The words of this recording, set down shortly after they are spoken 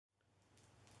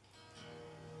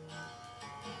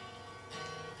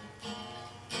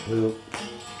Well,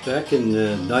 back in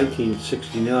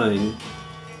 1969,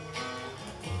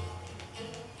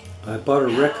 I bought a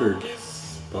record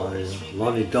by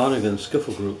Lonnie Donegan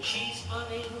skiffle group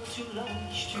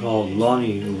called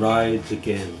Lonnie Rides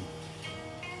Again.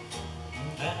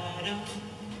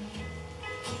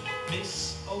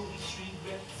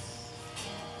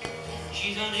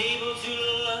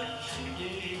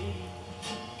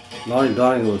 Lonnie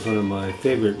Donegan was one of my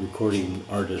favorite recording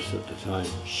artists at the time.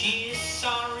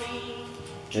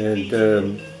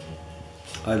 And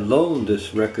I loaned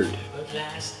this record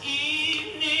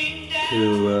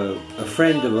to a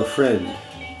friend of a friend.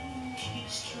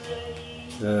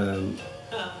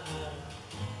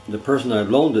 The person I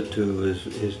loaned it to,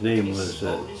 his name was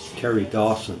Terry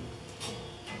Dawson.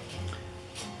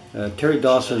 Terry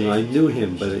Dawson, I knew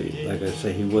him, but like I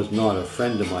say, he was not a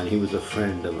friend of mine. He was a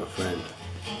friend of a friend.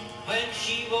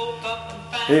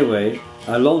 Anyway,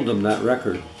 I loaned him that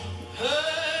record,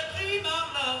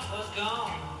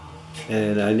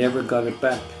 and I never got it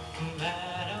back.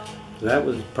 That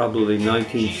was probably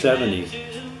 1970.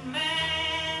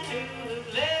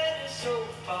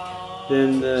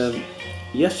 Then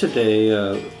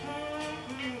yesterday,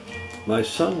 my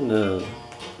son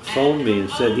phoned me and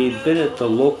said he'd been at the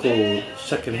local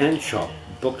second-hand shop,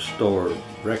 bookstore,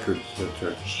 records,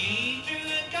 etc.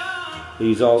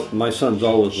 My son's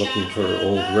always looking for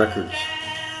old records.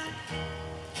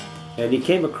 And he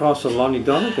came across a Lonnie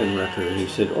Donegan record, and he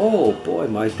said, "Oh boy,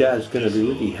 my dad's going to be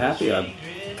really happy. I'm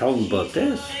telling him about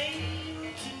this."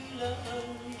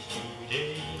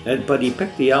 But he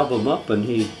picked the album up and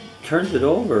he turned it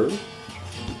over,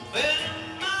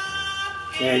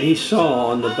 and he saw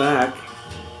on the back,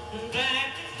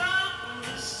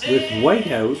 with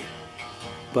whiteout,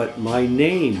 but my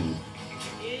name.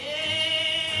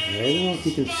 I don't know if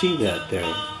you can see that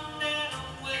there.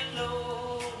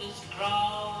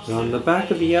 And on the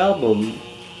back of the album,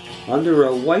 under a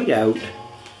whiteout,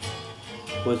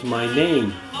 was my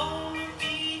name.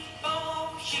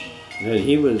 And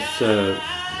he was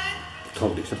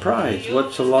totally surprised.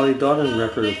 What's a Lonnie Donegan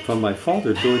record from my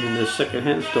father doing in this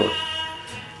second-hand store?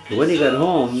 And when he got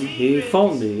home, he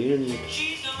phoned me and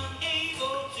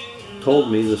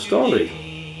told me the story.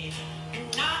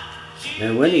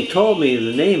 And when he told me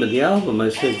the name of the album, I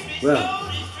said,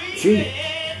 "Well, gee,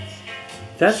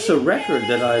 that's the record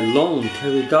that I loaned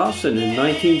Terry Dawson in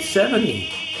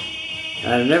 1970.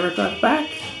 And I never got back.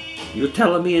 You're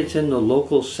telling me it's in the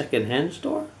local second-hand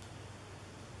store?"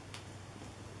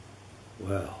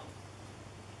 Well,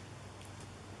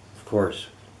 of course,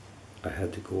 I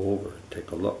had to go over and take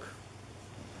a look.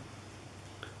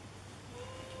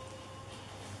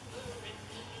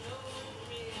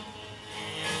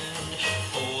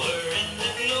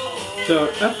 So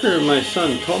after my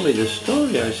son told me this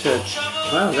story, I said,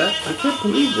 "Wow, I can't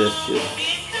believe this.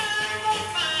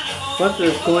 What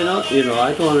is going on? You know,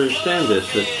 I don't understand this.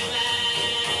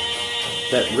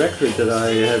 That record that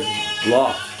I had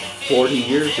lost 40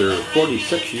 years or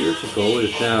 46 years ago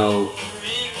is now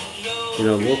in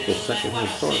a local second-hand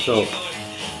store." So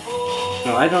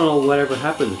now I don't know whatever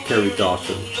happened to Terry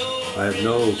Dawson. I have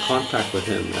no contact with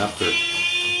him after.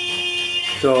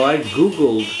 So I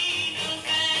Googled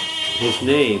his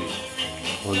name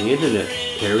on the internet,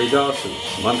 Terry Dawson,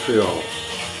 Montreal.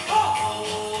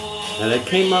 And I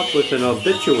came up with an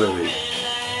obituary.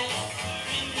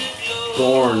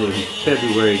 Born in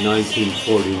February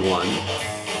 1941.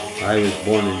 I was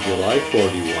born in July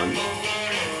 41.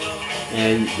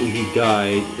 And he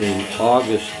died in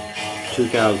August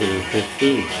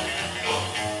 2015,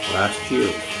 last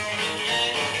year.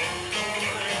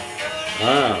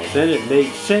 Wow, then it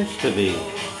made sense to me.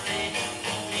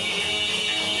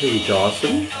 Terry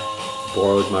Dawson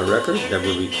borrowed my record,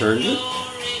 never returned it.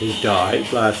 He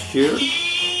died last year,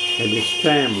 and his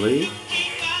family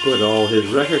put all his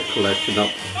record collection up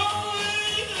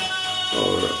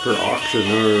for auction,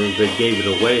 or they gave it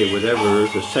away, whatever,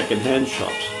 the second-hand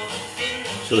shops.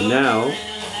 So now,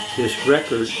 this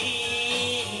record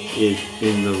is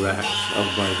in the racks of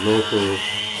my local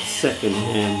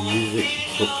second-hand music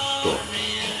bookstore.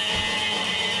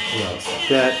 Well,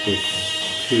 that is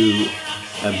too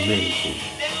amazing.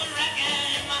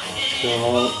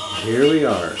 So here we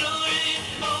are.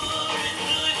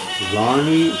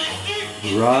 Lonnie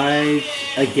Rides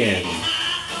Again.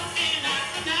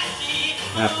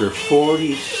 After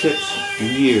 46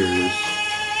 years,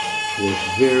 this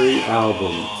very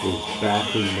album is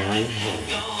back in my hand.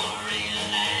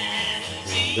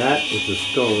 And that is the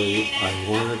story I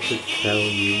wanted to tell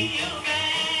you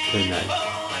tonight.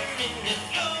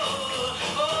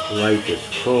 Life is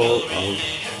full of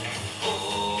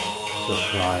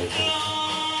surprises.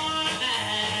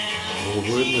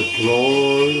 over in the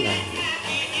glory land.